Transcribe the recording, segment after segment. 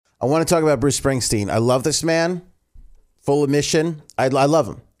I want to talk about Bruce Springsteen. I love this man. Full admission. I love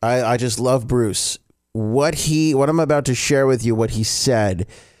him. I just love Bruce. What I'm about to share with you, what he said,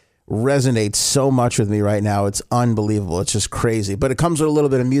 resonates so much with me right now. It's unbelievable. It's just crazy. But it comes with a little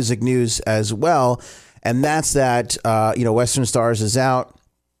bit of music news as well. And that's that, Western Stars is out.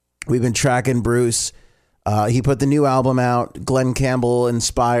 We've been tracking Bruce. He put the new album out, Glenn Campbell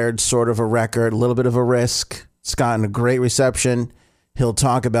inspired sort of a record, a little bit of a risk. It's gotten a great reception. He'll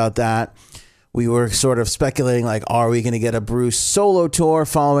talk about that. We were sort of speculating, like, are we going to get a Bruce solo tour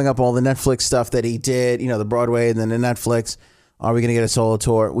following up all the Netflix stuff that he did, the Broadway and then the Netflix? Are we going to get a solo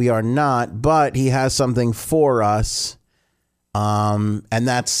tour? We are not, but he has something for us. And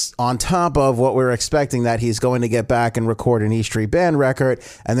that's on top of what we're expecting, that he's going to get back and record an E Street Band record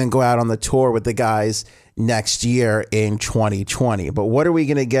and then go out on the tour with the guys next year in 2020. But what are we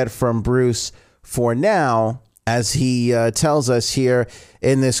going to get from Bruce for now? As he tells us here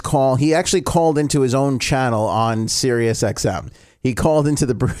in this call, he actually called into his own channel on Sirius XM. He called into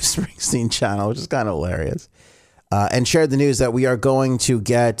the Bruce Springsteen channel, which is kind of hilarious, and shared the news that we are going to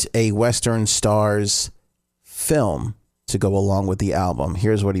get a Western Stars film to go along with the album.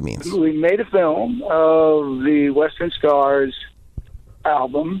 Here's what he means. We made a film of the Western Stars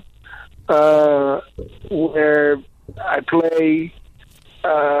album where I play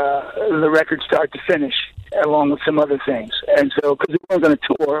the record start to finish, along with some other things. And so, because we weren't going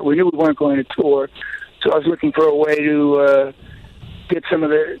to tour, we knew we weren't going to tour, so I was looking for a way to get some of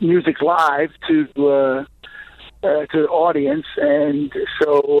the music live to the audience, and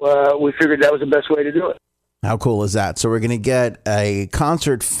so we figured that was the best way to do it. How cool is that? So we're going to get a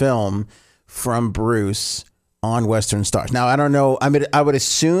concert film from Bruce on Western Stars. Now, I don't know. I mean, I would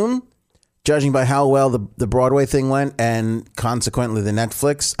assume, judging by how well the Broadway thing went and consequently the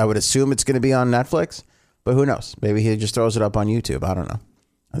Netflix, I would assume it's going to be on Netflix. But who knows? Maybe he just throws it up on YouTube. I don't know.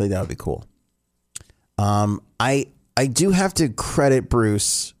 I think that would be cool. I do have to credit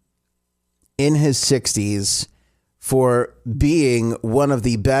Bruce in his 60s for being one of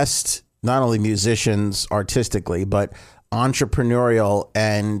the best, not only musicians artistically, but entrepreneurial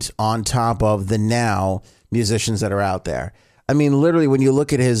and on top of the now musicians that are out there. I mean, literally, when you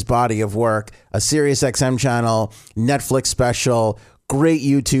look at his body of work, a Sirius XM channel, Netflix special, great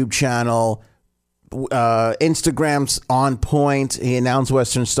YouTube channel, Instagram's on point. He announced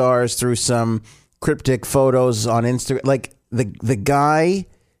Western Stars through some cryptic photos on Instagram. Like the guy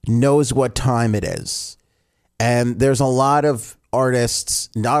knows what time it is. And there's a lot of artists,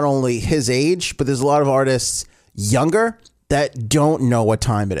 not only his age, but there's a lot of artists younger that don't know what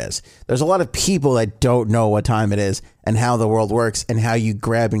time it is. There's a lot of people that don't know what time it is and how the world works and how you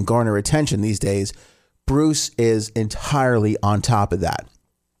grab and garner attention these days. Bruce is entirely on top of that.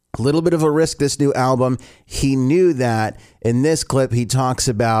 A little bit of a risk, this new album. He knew that. In this clip, he talks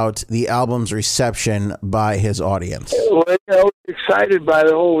about the album's reception by his audience. Well, I was excited by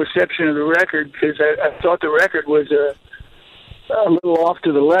the whole reception of the record because I thought the record was a little off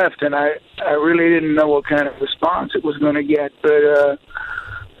to the left, and I really didn't know what kind of response it was going to get. But,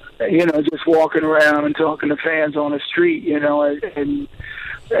 just walking around and talking to fans on the street, and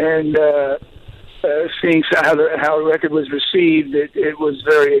seeing how the record was received, it was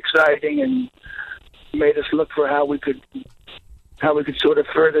very exciting and made us look for how we could sort of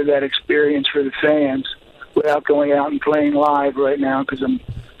further that experience for the fans without going out and playing live right now, because I'm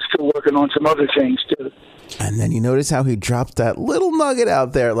still working on some other things too. And then you notice how he dropped that little nugget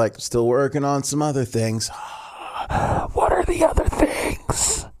out there, like, still working on some other things. What are the other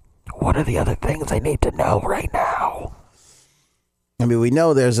things? What are the other things I need to know right now? I mean, we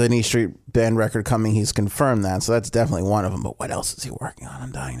know there's an E Street Band record coming. He's confirmed that. So that's definitely one of them. But what else is he working on?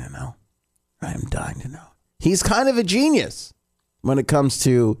 I'm dying to know. I'm dying to know. He's kind of a genius when it comes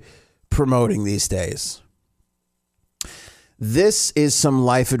to promoting these days. This is some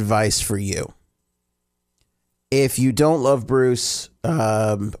life advice for you. If you don't love Bruce,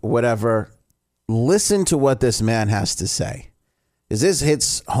 whatever, listen to what this man has to say. Because this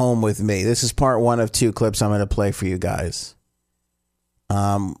hits home with me. This is part one of 2 clips I'm going to play for you guys.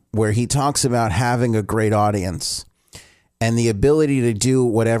 Where he talks about having a great audience and the ability to do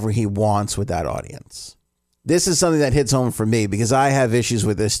whatever he wants with that audience. This is something that hits home for me because I have issues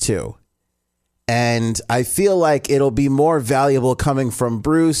with this too. And I feel like it'll be more valuable coming from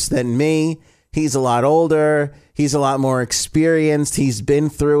Bruce than me. He's a lot older. He's a lot more experienced. He's been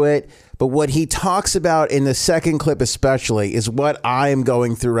through it. But what he talks about in the second clip especially is what I am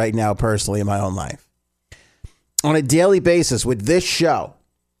going through right now personally in my own life. On a daily basis with this show,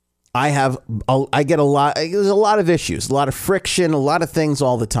 there's a lot of issues, a lot of friction, a lot of things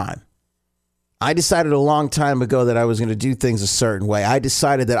all the time. I decided a long time ago that I was going to do things a certain way. I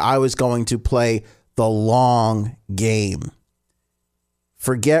decided that I was going to play the long game.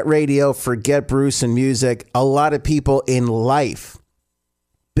 Forget radio, forget Bruce and music. A lot of people in life,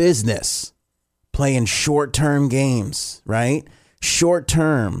 business, playing short-term games, right?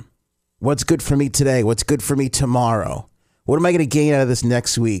 Short-term. What's good for me today? What's good for me tomorrow? What am I going to gain out of this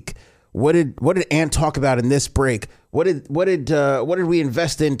next week? What did Ant talk about in this break? What did we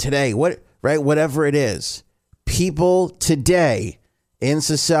invest in today? Whatever it is. People today in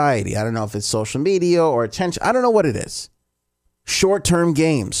society, I don't know if it's social media or attention, I don't know what it is. Short-term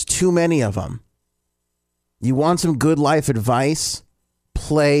games, too many of them. You want some good life advice?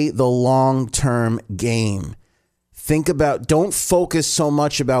 Play the long-term game. Don't focus so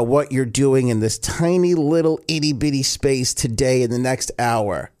much about what you're doing in this tiny little itty-bitty space today in the next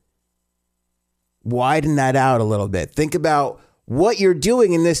hour. Widen that out a little bit. Think about what you're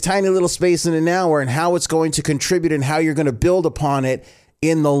doing in this tiny little space in an hour and how it's going to contribute and how you're going to build upon it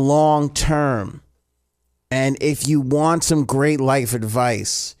in the long term. And if you want some great life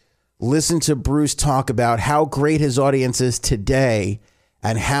advice, listen to Bruce talk about how great his audience is today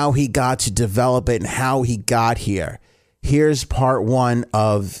and how he got to develop it and how he got here. Here's part one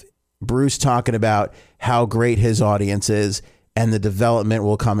of Bruce talking about how great his audience is, and the development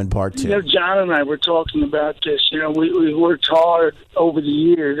will come in part two. John and I were talking about this. We worked hard over the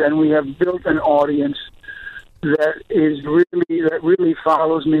years, and we have built an audience that really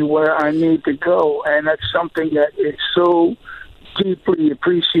follows me where I need to go, and that's something that is so deeply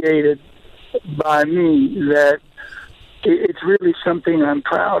appreciated by me that it's really something I'm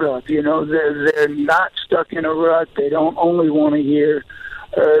proud of. They're not stuck in a rut. They don't only want to hear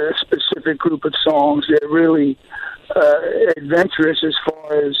a specific group of songs. They're really adventurous as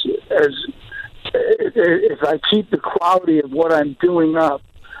far as if I keep the quality of what I'm doing up,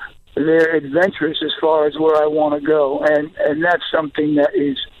 they're adventurous as far as where I want to go. And that's something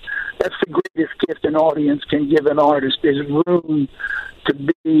that's the greatest gift an audience can give an artist, is room to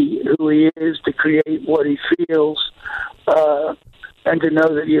be who he is, to create what he feels, and to know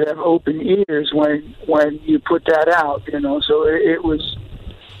that you have open ears when you put that out, So it was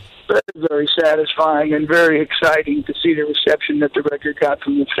very, very satisfying and very exciting to see the reception that the record got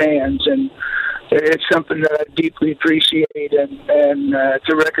from the fans, and it's something that I deeply appreciate, and it's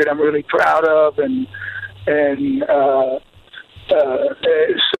a record I'm really proud of, so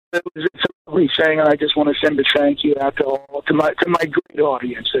it's a lovely thing, and I just want to send a thank you out to my great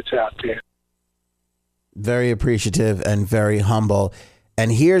audience that's out there. Very appreciative and very humble.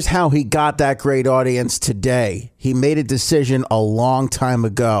 And here's how he got that great audience today. He made a decision a long time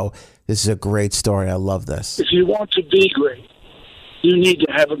ago. This is a great story. I love this. If you want to be great, you need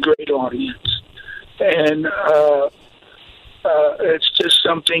to have a great audience. And it's just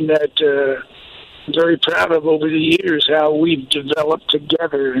something that I'm very proud of over the years, how we've developed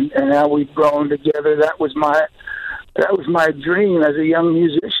together and how we've grown together. That was my dream as a young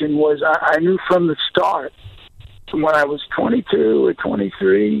musician. I knew from the start, from when I was 22 or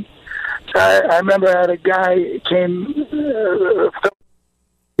 23. I remember I had a guy came, a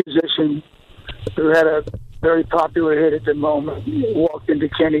musician who had a very popular hit at the moment. He walked into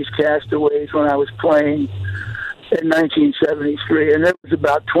Kenny's Castaways when I was playing in 1973, and there was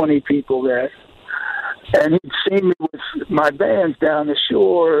about 20 people there. And he'd seen me with my bands down the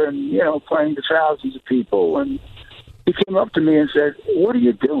shore and, playing to thousands of people. And he came up to me and said, "What are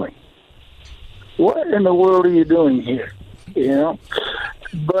you doing? What in the world are you doing here?"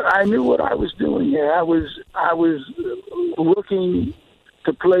 But I knew what I was doing here. I was looking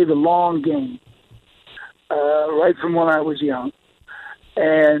to play the long game, right from when I was young.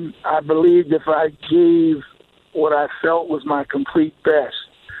 And I believed if I gave what I felt was my complete best,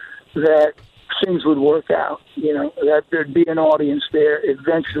 that things would work out, that there'd be an audience there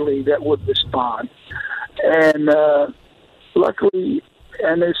eventually that would respond. And luckily,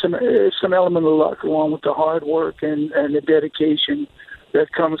 and there's some element of luck along with the hard work and the dedication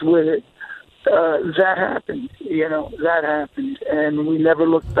that comes with it. That happened, that happened, and we never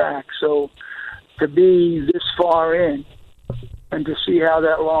looked back. So to be this far in and to see how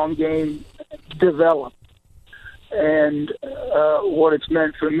that long game developed and what it's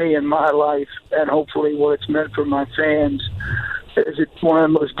meant for me in my life, and hopefully what it's meant for my fans, is one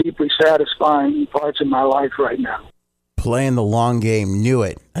of the most deeply satisfying parts of my life right now. Playing the long game, knew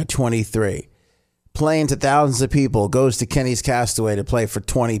it at 23. Playing to thousands of people, goes to Kenny's Castaway to play for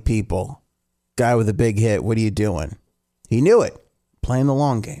 20 people. Guy with a big hit, what are you doing? He knew it. Playing the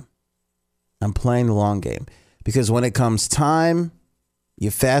long game. I'm playing the long game. Because when it comes time,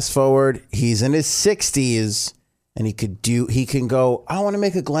 you fast forward, he's in his 60s, And he can go, I want to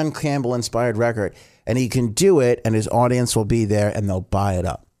make a Glenn Campbell inspired record. And he can do it, and his audience will be there, and they'll buy it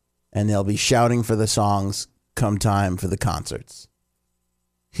up. And they'll be shouting for the songs come time for the concerts.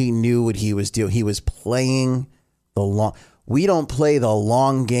 He knew what he was doing. He was playing the long. We don't play the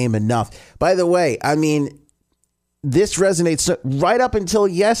long game enough. By the way, I mean, this resonates right up until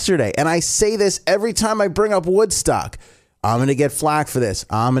yesterday. And I say this every time I bring up Woodstock. I'm going to get flack for this.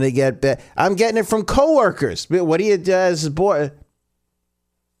 I'm getting it from coworkers. What do you do as a boy?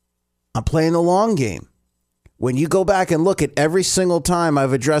 I'm playing the long game. When you go back and look at every single time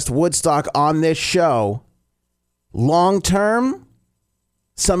I've addressed Woodstock on this show, long term,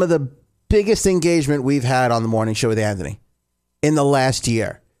 some of the biggest engagement we've had on the morning show with Anthony in the last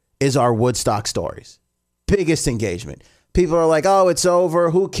year is our Woodstock stories. Biggest engagement. People are like, oh, it's over.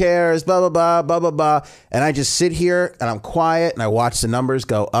 Who cares? Blah, blah, blah, blah, blah, blah. And I just sit here and I'm quiet and I watch the numbers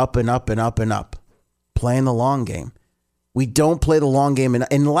go up and up and up and up. Playing the long game. We don't play the long game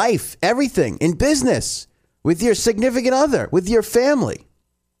in life, everything, in business, with your significant other, with your family.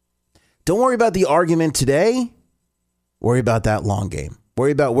 Don't worry about the argument today. Worry about that long game.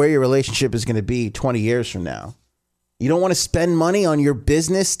 Worry about where your relationship is going to be 20 years from now. You don't want to spend money on your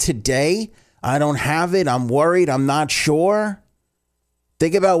business today. I don't have it. I'm worried. I'm not sure.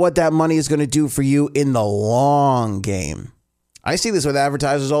 Think about what that money is going to do for you in the long game. I see this with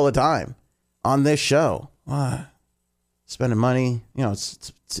advertisers all the time on this show. Spending money, you know,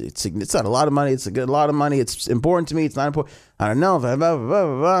 it's not a lot of money. It's a good lot of money. It's important to me. It's not important. I don't know. Blah, blah, blah,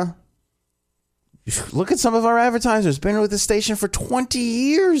 blah, blah. Look at some of our advertisers. Been with the station for 20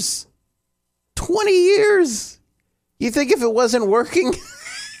 years. 20 years. You think if it wasn't working,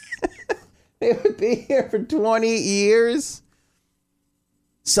 they would be here for 20 years?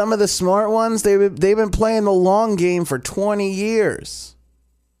 Some of the smart ones, they've been playing the long game for 20 years.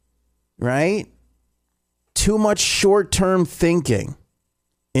 Right? Too much short-term thinking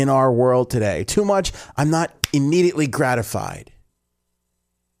in our world today. Too much, I'm not immediately gratified.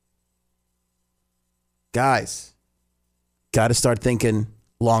 Guys, got to start thinking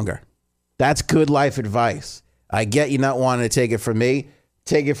longer. That's good life advice. I get you not wanting to take it from me.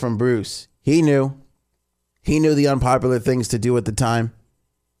 Take it from Bruce. He knew. He knew the unpopular things to do at the time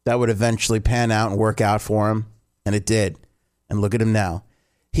that would eventually pan out and work out for him. And it did. And look at him now.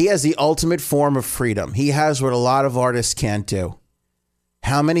 He has the ultimate form of freedom. He has what a lot of artists can't do.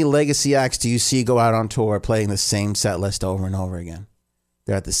 How many legacy acts do you see go out on tour playing the same set list over and over again?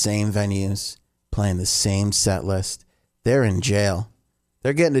 They're at the same venues, playing the same set list. They're in jail.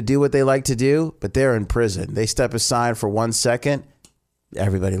 They're getting to do what they like to do, but they're in prison. They step aside for 1 second,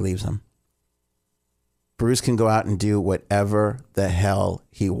 everybody leaves them. Bruce can go out and do whatever the hell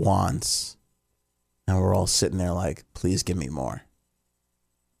he wants. And we're all sitting there like, please give me more.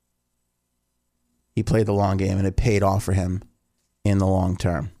 He played the long game and it paid off for him in the long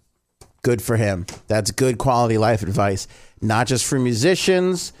term. Good for him. That's good quality life advice. Not just for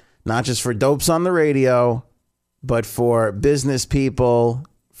musicians, not just for dopes on the radio, but for business people,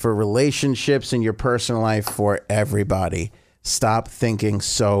 for relationships in your personal life, for everybody. Stop thinking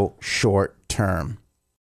so short term.